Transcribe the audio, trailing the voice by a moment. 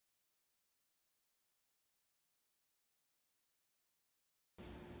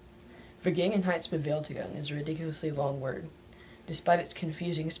Vergangenheitbewaeltigung is a ridiculously long word. Despite its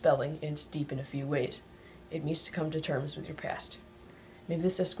confusing spelling, it's deep in a few ways. It means to come to terms with your past. Maybe the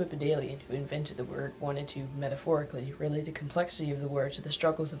sesquipedalian who invented the word wanted to, metaphorically, relate the complexity of the word to the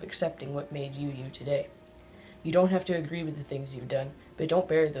struggles of accepting what made you you today. You don't have to agree with the things you've done, but don't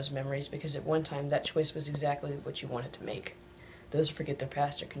bury those memories because at one time that choice was exactly what you wanted to make. Those who forget their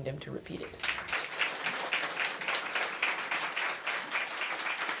past are condemned to repeat it.